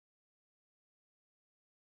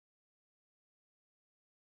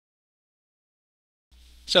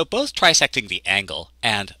So both trisecting the angle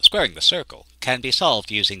and squaring the circle can be solved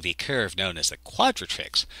using the curve known as the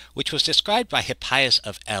quadratrix, which was described by Hippias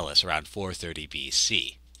of Elis around 430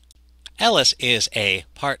 BC. Elis is a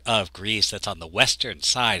part of Greece that's on the western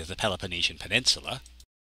side of the Peloponnesian Peninsula.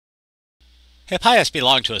 Hippias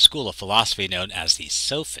belonged to a school of philosophy known as the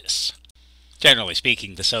Sophists. Generally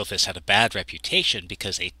speaking, the Sophists had a bad reputation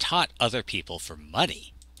because they taught other people for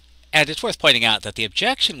money. And it's worth pointing out that the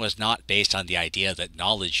objection was not based on the idea that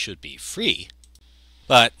knowledge should be free,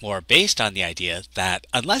 but more based on the idea that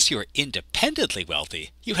unless you were independently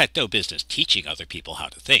wealthy, you had no business teaching other people how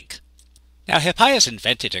to think. Now, Hippias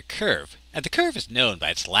invented a curve, and the curve is known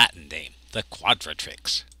by its Latin name, the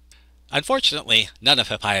quadratrix. Unfortunately, none of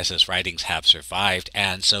Hippias' writings have survived,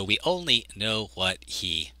 and so we only know what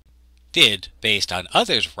he did based on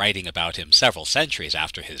others writing about him several centuries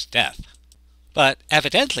after his death. But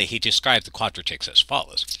evidently he described the quadratrix as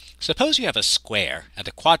follows. Suppose you have a square and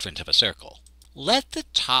a quadrant of a circle. Let the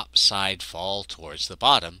top side fall towards the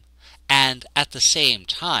bottom, and at the same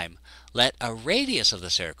time, let a radius of the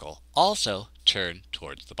circle also turn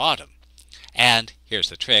towards the bottom. And here's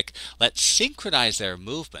the trick, let's synchronize their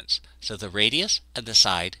movements so the radius and the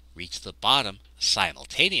side reach the bottom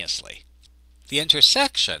simultaneously. The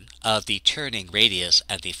intersection of the turning radius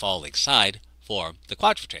and the falling side form the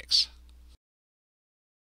quadratrix.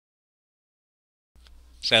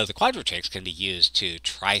 So the quadratrix can be used to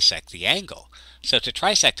trisect the angle. So to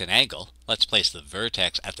trisect an angle, let's place the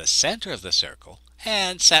vertex at the center of the circle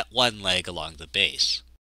and set one leg along the base.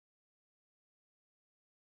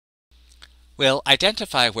 We'll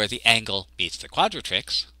identify where the angle meets the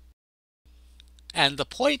quadratrix, and the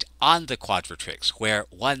point on the quadratrix where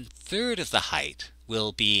 1/3 of the height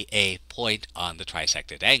will be a point on the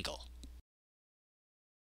trisected angle.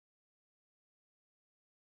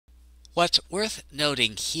 What's worth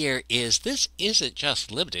noting here is this isn't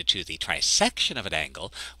just limited to the trisection of an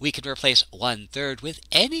angle. We can replace 1/3 with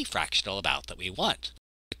any fractional amount that we want.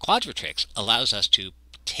 The quadratrix allows us to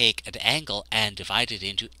take an angle and divide it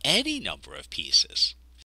into any number of pieces.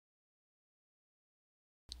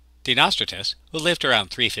 Dinostratus, who lived around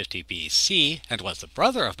 350 BC and was the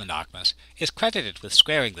brother of Monachmus, is credited with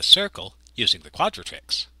squaring the circle using the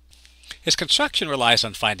quadratrix. His construction relies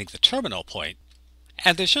on finding the terminal point,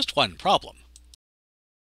 and there's just one problem.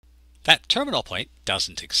 That terminal point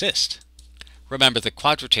doesn't exist. Remember, the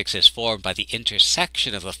quadratrix is formed by the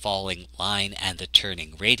intersection of the falling line and the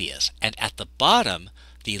turning radius, and at the bottom,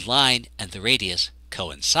 the line and the radius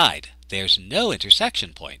coincide. There's no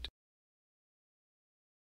intersection point.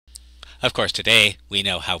 Of course, today we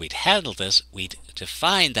know how we'd handle this. We'd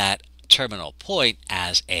define that terminal point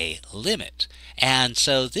as a limit. And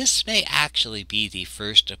so this may actually be the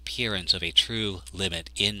first appearance of a true limit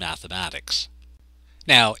in mathematics.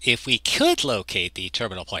 Now, if we could locate the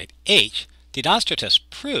terminal point h, Dinostratus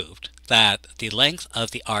proved that the length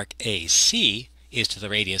of the arc AC is to the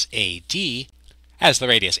radius AD, as the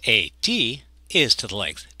radius AD is to the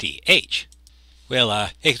length DH. We'll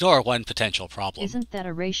ignore one potential problem. Isn't that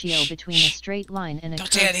a ratio between a straight line and a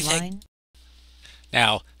Don't say curved anything. line?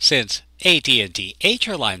 Now, since AD and DH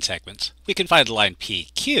are line segments, we can find the line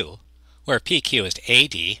PQ, where PQ is to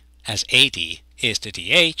AD, as AD is to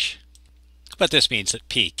DH, but this means that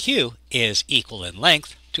PQ is equal in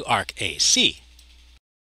length to arc AC.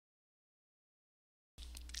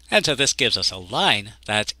 And so this gives us a line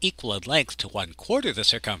that's equal in length to 1/4 the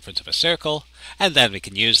circumference of a circle, and then we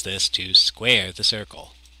can use this to square the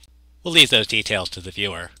circle. We'll leave those details to the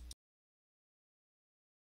viewer.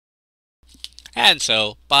 And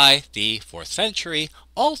so, by the 4th century,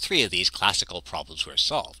 all three of these classical problems were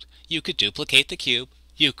solved. You could duplicate the cube,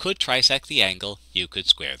 you could trisect the angle, you could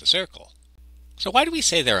square the circle. So why do we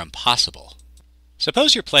say they're impossible?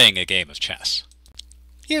 Suppose you're playing a game of chess.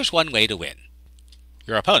 Here's one way to win.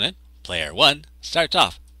 Your opponent, player 1, starts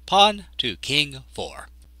off pawn to king 4.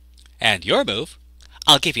 And your move,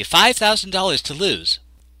 I'll give you $5,000 to lose.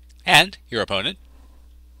 And your opponent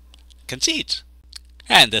concedes.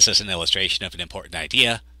 And this is an illustration of an important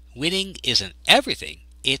idea. Winning isn't everything,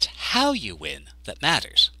 it's how you win that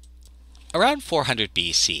matters. Around 400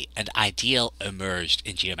 BC, an ideal emerged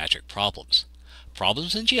in geometric problems.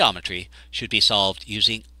 Problems in geometry should be solved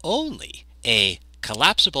using only a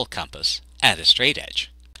collapsible compass and a straight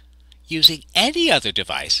edge. Using any other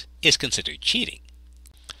device is considered cheating.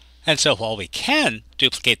 And so while we can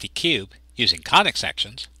duplicate the cube using conic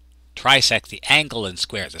sections, trisect the angle and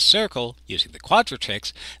square the circle using the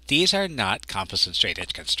quadratrix, these are not compass and straight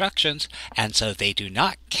edge constructions, and so they do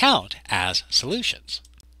not count as solutions.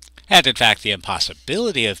 And in fact, the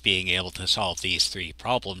impossibility of being able to solve these three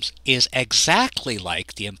problems is exactly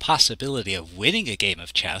like the impossibility of winning a game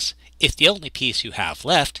of chess if the only piece you have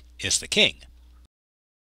left is the king.